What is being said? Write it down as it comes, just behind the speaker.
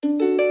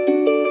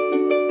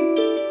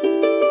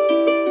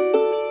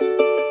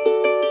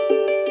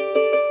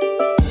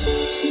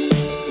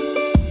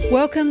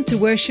Welcome to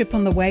Worship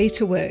on the Way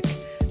to Work,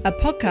 a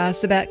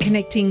podcast about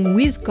connecting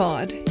with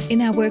God in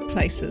our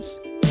workplaces.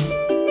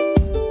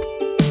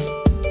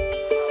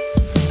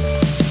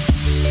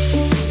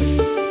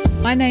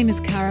 My name is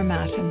Cara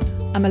Martin.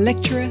 I'm a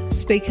lecturer,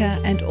 speaker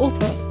and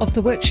author of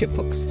the Worship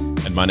books.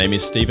 And my name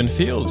is Stephen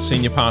Fields,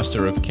 Senior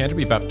Pastor of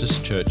Canterbury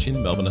Baptist Church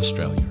in Melbourne,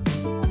 Australia.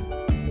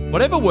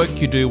 Whatever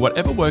work you do,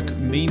 whatever work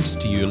means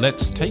to you,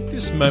 let's take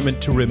this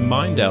moment to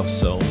remind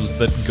ourselves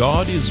that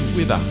God is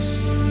with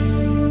us.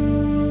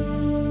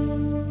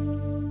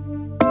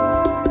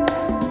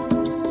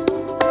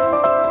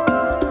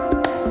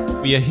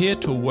 We are here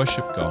to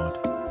worship God,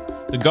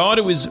 the God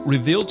who is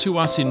revealed to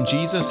us in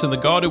Jesus and the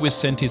God who has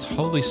sent His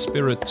Holy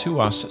Spirit to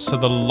us so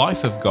the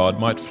life of God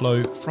might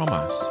flow from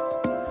us.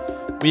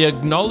 We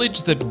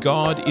acknowledge that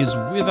God is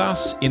with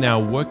us in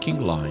our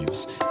working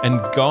lives, and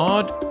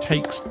God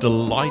takes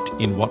delight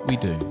in what we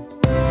do.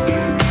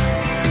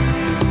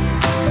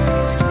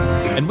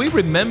 And we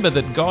remember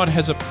that God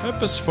has a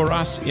purpose for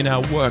us in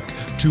our work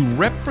to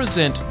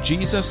represent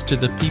Jesus to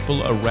the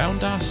people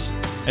around us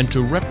and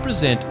to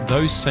represent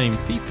those same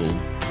people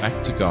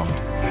back to God.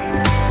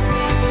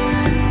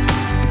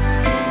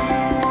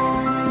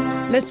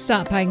 Let's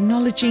start by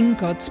acknowledging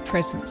God's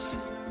presence.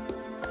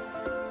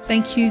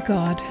 Thank you,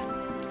 God,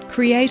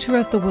 Creator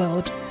of the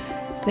world,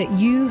 that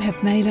you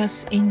have made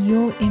us in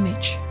your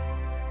image,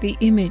 the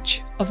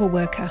image of a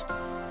worker.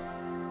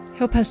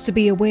 Help us to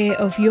be aware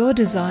of your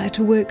desire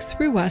to work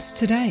through us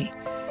today,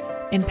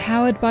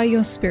 empowered by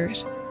your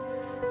Spirit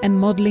and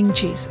modelling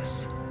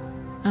Jesus.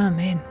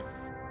 Amen.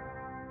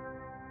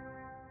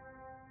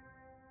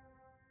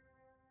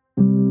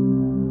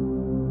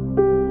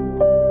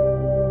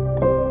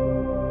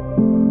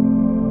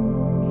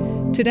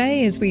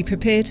 Today, as we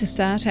prepare to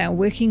start our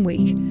working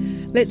week,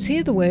 let's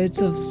hear the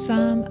words of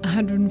Psalm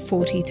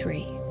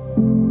 143.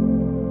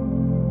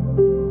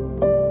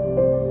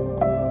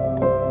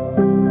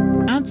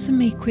 Answer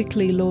me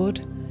quickly,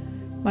 Lord.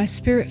 My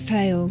spirit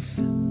fails.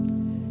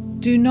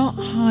 Do not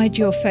hide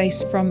your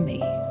face from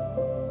me,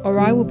 or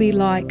I will be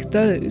like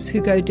those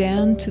who go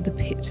down to the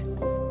pit.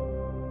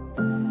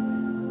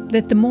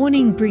 Let the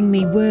morning bring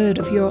me word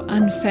of your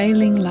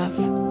unfailing love,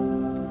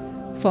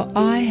 for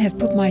I have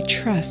put my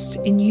trust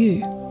in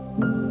you.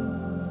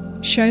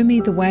 Show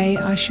me the way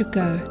I should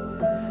go,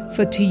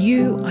 for to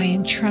you I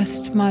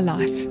entrust my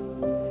life.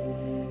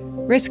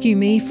 Rescue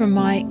me from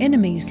my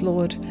enemies,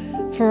 Lord,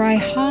 for I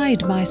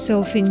hide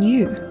myself in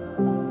you.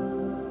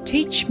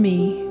 Teach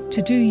me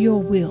to do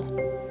your will,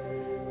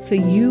 for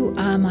you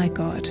are my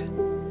God.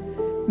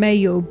 May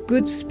your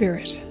good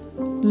spirit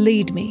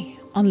lead me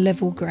on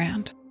level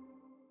ground.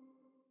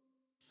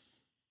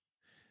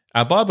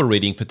 Our Bible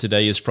reading for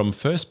today is from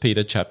 1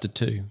 Peter chapter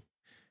 2.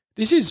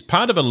 This is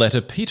part of a letter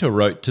Peter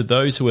wrote to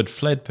those who had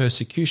fled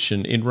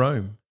persecution in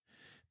Rome.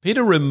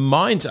 Peter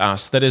reminds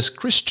us that as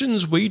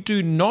Christians we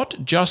do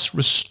not just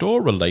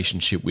restore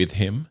relationship with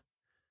Him,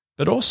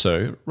 but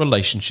also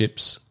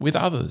relationships with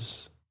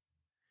others.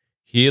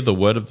 Hear the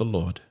word of the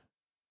Lord.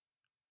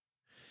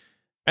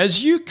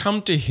 As you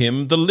come to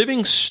Him, the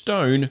living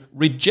stone,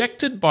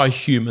 rejected by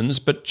humans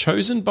but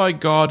chosen by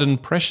God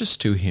and precious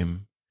to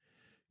Him,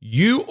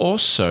 you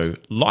also,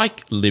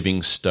 like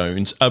living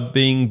stones, are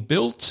being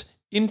built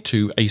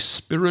into a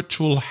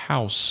spiritual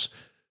house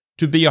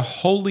to be a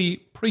holy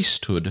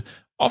priesthood,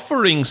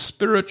 offering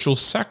spiritual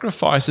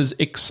sacrifices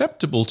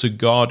acceptable to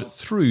God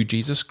through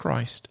Jesus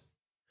Christ.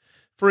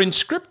 For in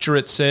Scripture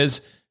it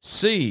says,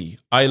 "See,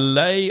 I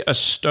lay a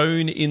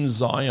stone in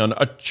Zion,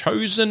 a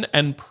chosen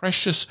and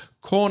precious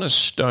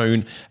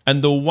cornerstone,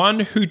 and the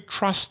one who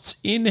trusts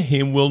in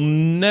Him will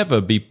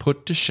never be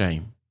put to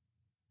shame."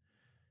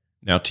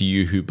 Now to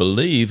you who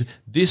believe,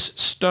 this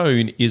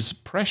stone is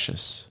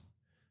precious.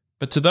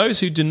 But to those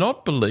who do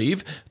not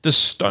believe, the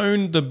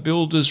stone the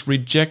builders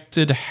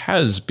rejected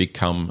has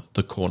become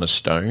the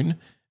cornerstone,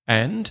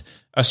 and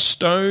a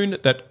stone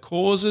that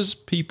causes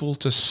people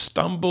to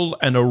stumble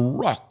and a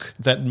rock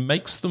that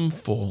makes them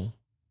fall.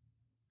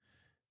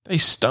 They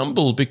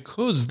stumble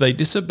because they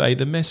disobey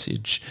the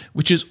message,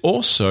 which is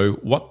also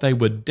what they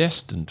were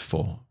destined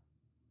for.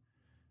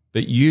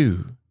 But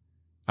you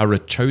are a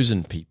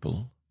chosen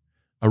people,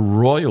 a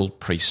royal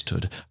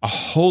priesthood, a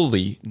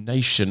holy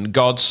nation,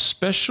 God's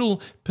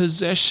special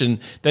possession,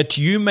 that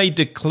you may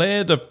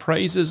declare the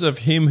praises of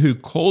Him who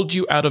called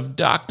you out of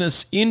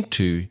darkness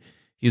into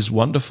His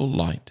wonderful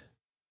light.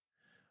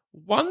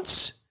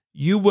 Once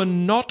you were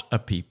not a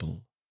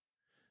people,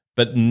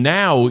 but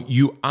now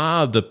you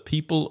are the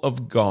people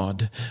of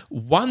God.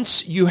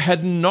 Once you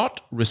had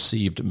not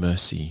received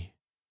mercy,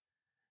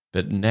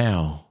 but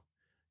now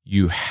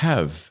you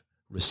have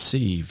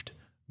received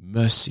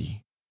mercy.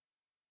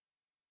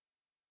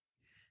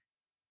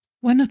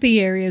 One of the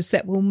areas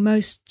that will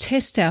most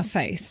test our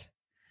faith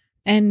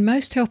and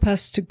most help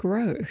us to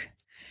grow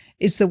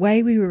is the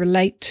way we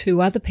relate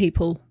to other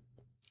people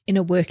in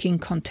a working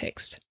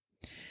context.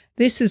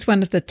 This is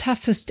one of the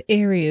toughest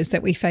areas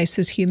that we face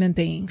as human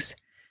beings,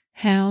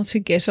 how to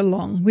get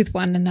along with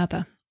one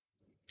another.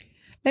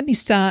 Let me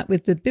start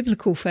with the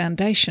biblical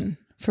foundation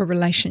for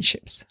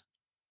relationships.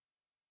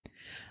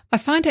 I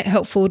find it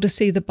helpful to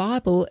see the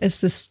Bible as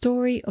the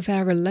story of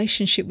our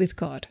relationship with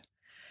God.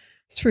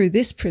 Through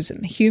this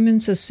prism,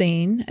 humans are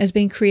seen as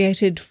being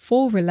created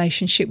for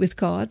relationship with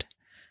God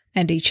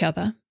and each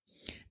other,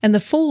 and the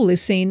fall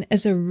is seen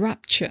as a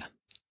rupture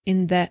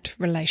in that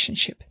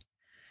relationship.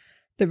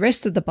 The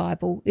rest of the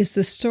Bible is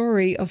the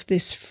story of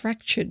this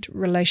fractured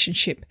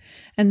relationship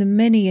and the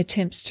many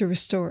attempts to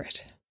restore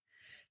it.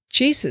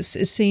 Jesus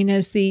is seen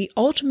as the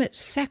ultimate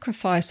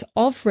sacrifice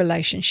of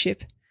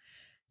relationship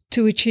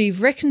to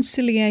achieve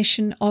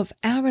reconciliation of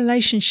our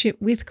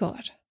relationship with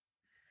God.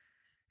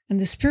 And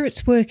the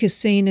Spirit's work is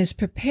seen as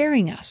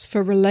preparing us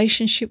for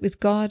relationship with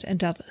God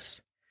and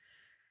others.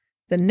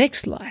 The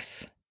next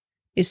life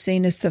is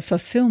seen as the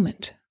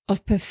fulfillment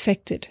of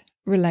perfected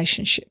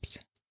relationships.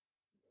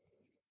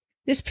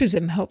 This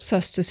prism helps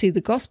us to see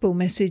the gospel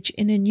message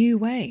in a new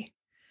way.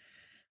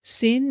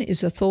 Sin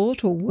is a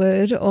thought or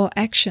word or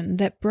action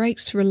that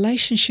breaks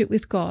relationship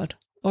with God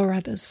or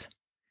others.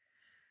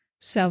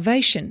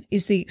 Salvation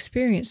is the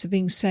experience of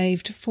being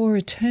saved for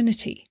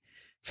eternity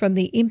from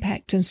the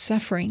impact and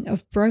suffering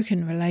of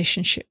broken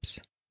relationships.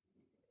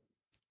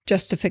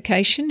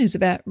 Justification is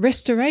about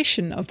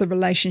restoration of the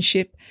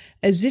relationship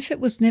as if it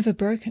was never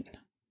broken.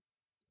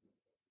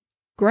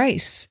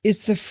 Grace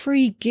is the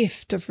free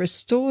gift of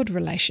restored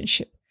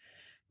relationship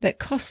that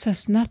costs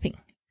us nothing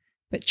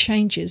but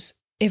changes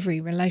every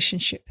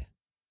relationship.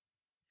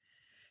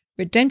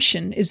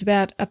 Redemption is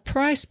about a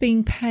price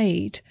being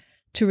paid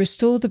to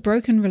restore the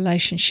broken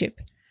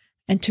relationship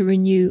and to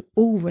renew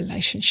all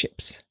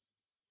relationships.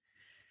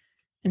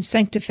 And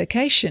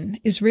sanctification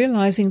is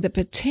realizing the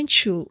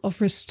potential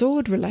of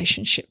restored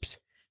relationships,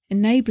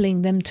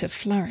 enabling them to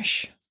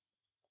flourish.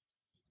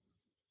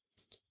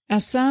 Our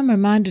psalm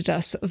reminded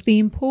us of the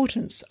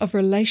importance of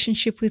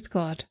relationship with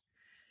God.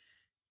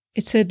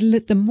 It said,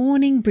 "Let the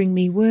morning bring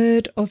me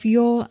word of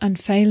your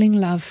unfailing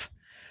love,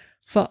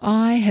 for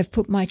I have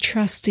put my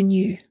trust in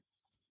you.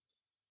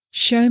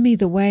 Show me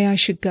the way I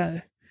should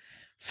go,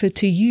 for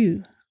to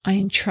you I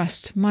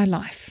entrust my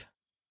life."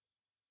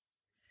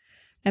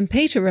 And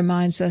Peter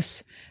reminds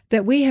us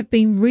that we have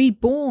been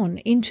reborn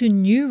into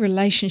new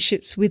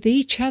relationships with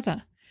each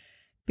other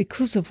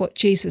because of what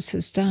Jesus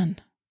has done.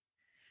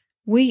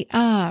 We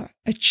are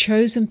a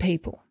chosen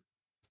people,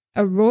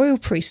 a royal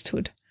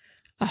priesthood,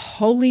 a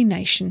holy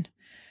nation,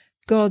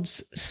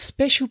 God's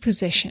special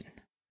possession,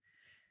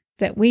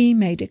 that we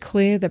may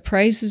declare the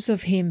praises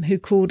of him who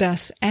called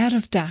us out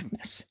of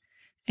darkness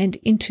and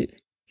into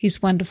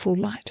his wonderful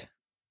light.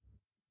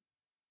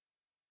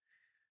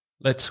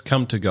 Let's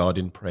come to God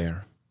in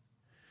prayer.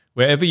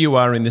 Wherever you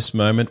are in this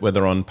moment,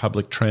 whether on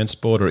public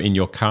transport or in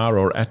your car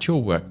or at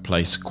your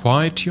workplace,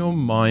 quiet your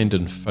mind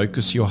and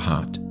focus your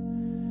heart.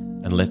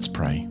 And let's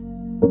pray.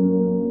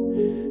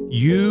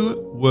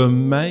 You were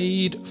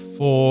made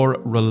for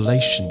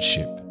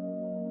relationship.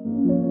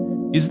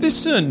 Is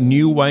this a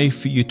new way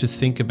for you to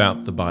think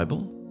about the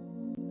Bible?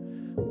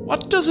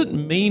 What does it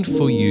mean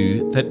for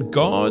you that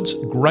God's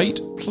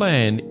great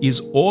plan is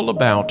all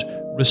about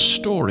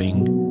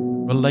restoring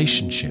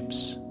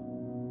relationships?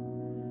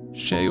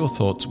 Share your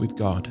thoughts with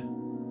God.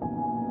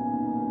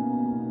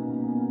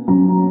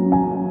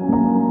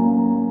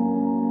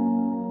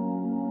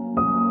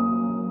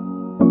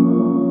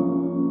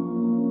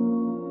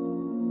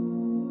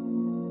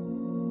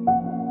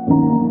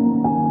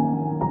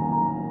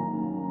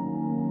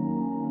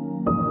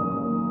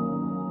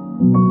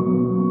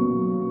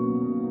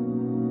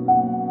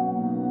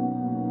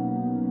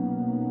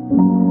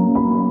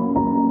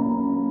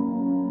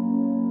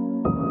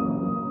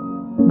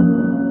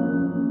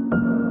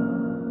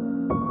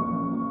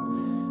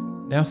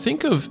 Now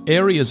think of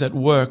areas at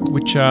work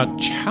which are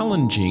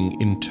challenging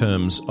in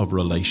terms of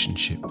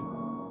relationship.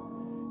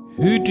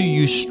 Who do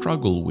you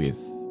struggle with?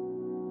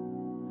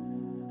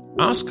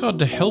 Ask God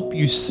to help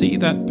you see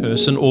that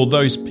person or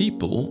those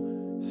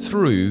people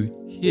through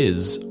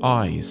His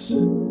eyes.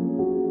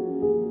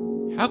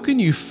 How can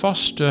you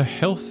foster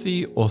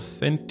healthy,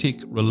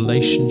 authentic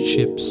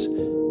relationships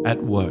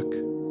at work?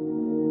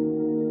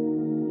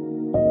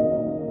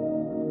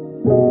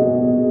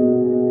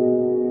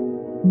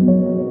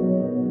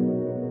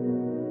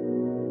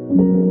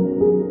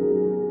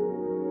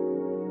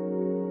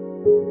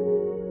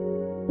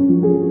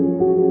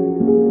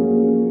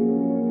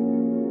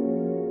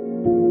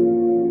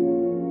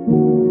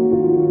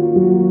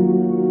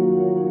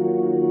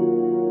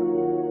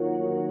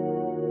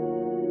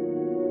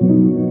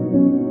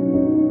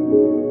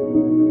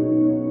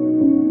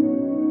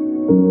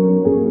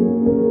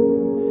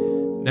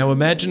 Now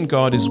imagine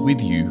God is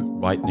with you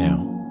right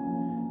now.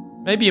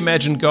 Maybe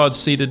imagine God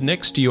seated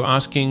next to you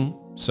asking,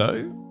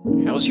 "So,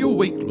 how's your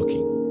week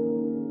looking?"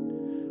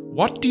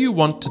 What do you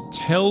want to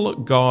tell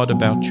God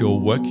about your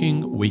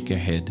working week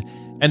ahead,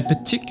 and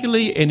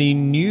particularly any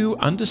new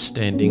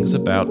understandings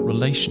about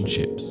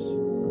relationships?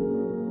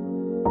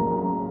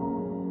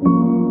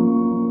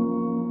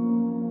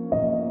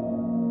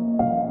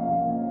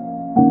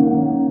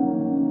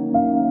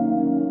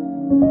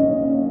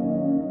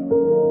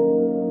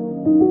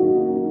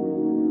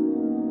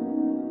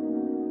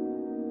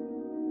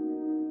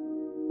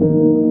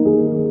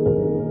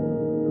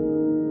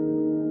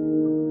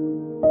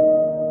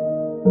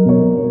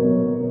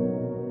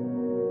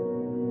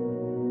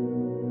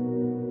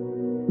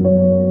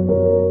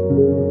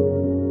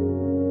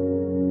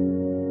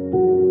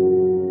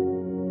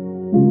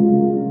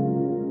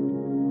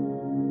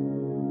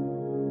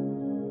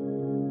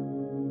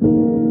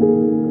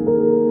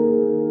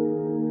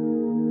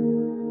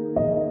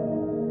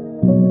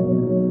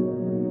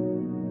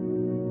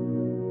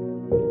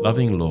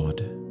 Loving Lord,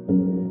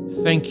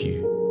 thank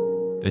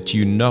you that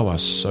you know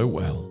us so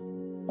well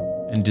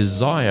and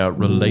desire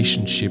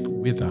relationship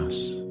with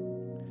us.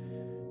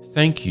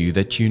 Thank you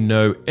that you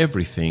know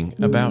everything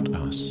about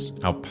us,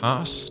 our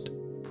past,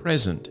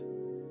 present,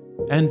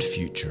 and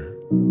future.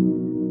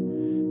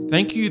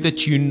 Thank you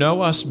that you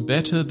know us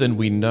better than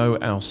we know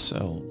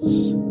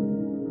ourselves.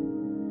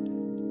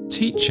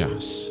 Teach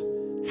us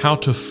how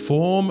to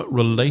form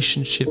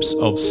relationships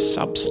of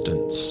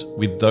substance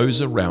with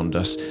those around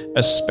us,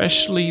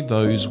 especially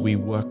those we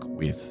work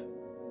with.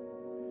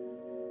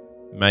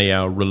 May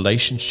our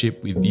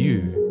relationship with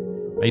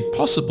you, made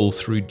possible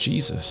through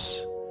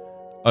Jesus,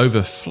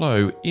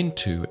 overflow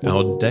into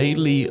our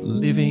daily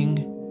living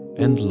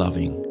and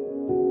loving.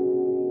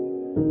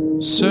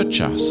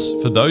 Search us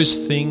for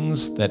those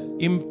things that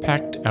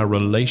impact our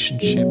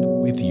relationship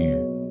with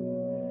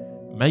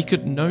you. Make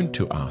it known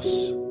to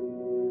us,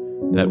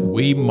 that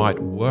we might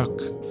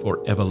work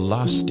for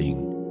everlasting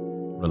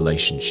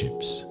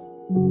relationships.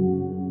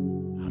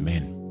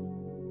 Amen.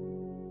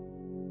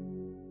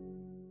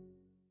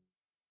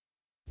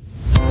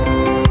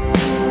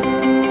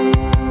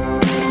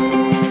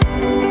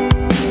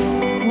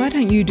 Why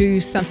don't you do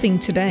something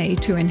today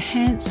to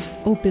enhance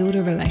or build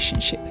a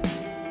relationship?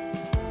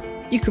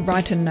 You could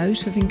write a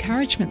note of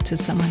encouragement to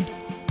someone,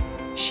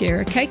 share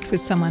a cake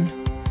with someone,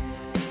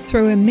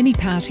 throw a mini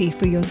party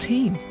for your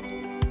team.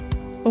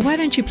 Or why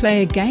don't you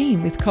play a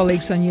game with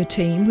colleagues on your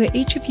team where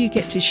each of you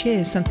get to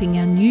share something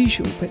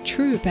unusual but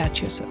true about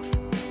yourself?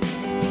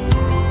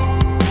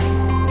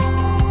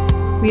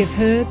 We have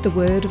heard the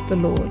word of the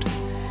Lord.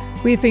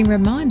 We have been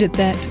reminded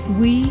that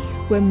we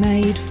were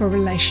made for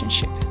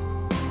relationship.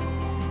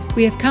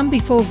 We have come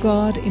before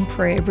God in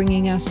prayer,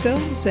 bringing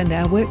ourselves and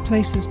our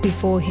workplaces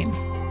before Him.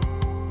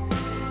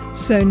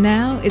 So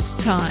now it's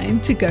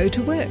time to go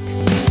to work.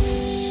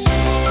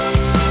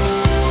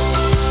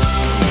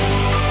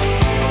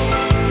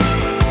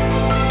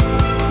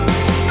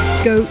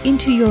 Go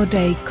into your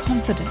day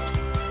confident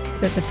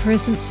that the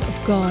presence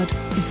of God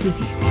is with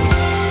you.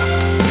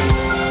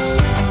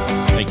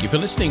 Thank you for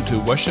listening to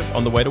Worship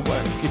on the Way to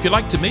Work. If you'd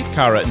like to meet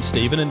Cara and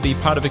Stephen and be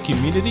part of a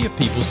community of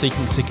people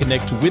seeking to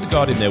connect with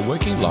God in their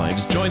working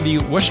lives, join the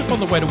Worship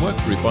on the Way to Work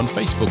group on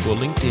Facebook or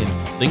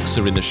LinkedIn. Links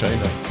are in the show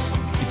notes.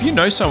 If you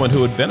know someone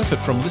who would benefit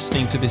from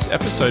listening to this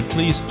episode,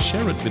 please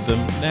share it with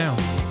them now.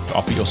 To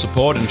offer your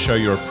support and show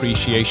your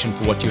appreciation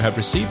for what you have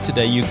received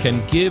today, you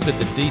can give at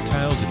the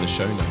details in the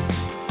show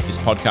notes. This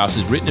podcast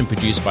is written and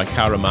produced by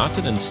Cara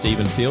Martin and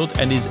Stephen Field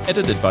and is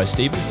edited by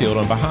Stephen Field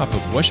on behalf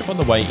of Worship on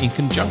the Way in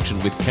conjunction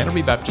with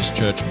Canterbury Baptist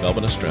Church,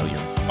 Melbourne, Australia.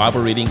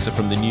 Bible readings are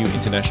from the New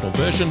International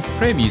Version.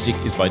 Prayer music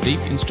is by Deep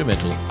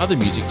Instrumental. Other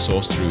music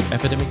sourced through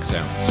Epidemic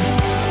Sounds.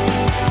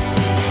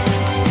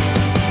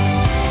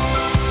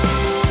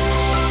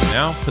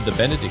 Now for the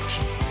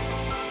benediction.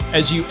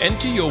 As you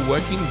enter your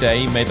working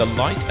day, may the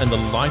light and the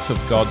life of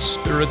God's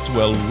Spirit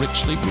dwell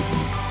richly with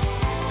you.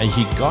 May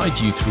He guide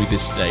you through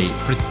this day,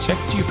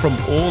 protect you from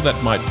all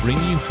that might bring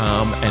you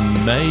harm,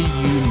 and may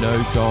you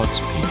know God's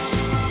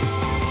peace.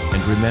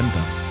 And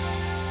remember,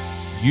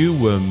 you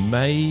were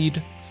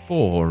made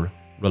for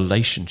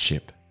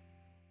relationship.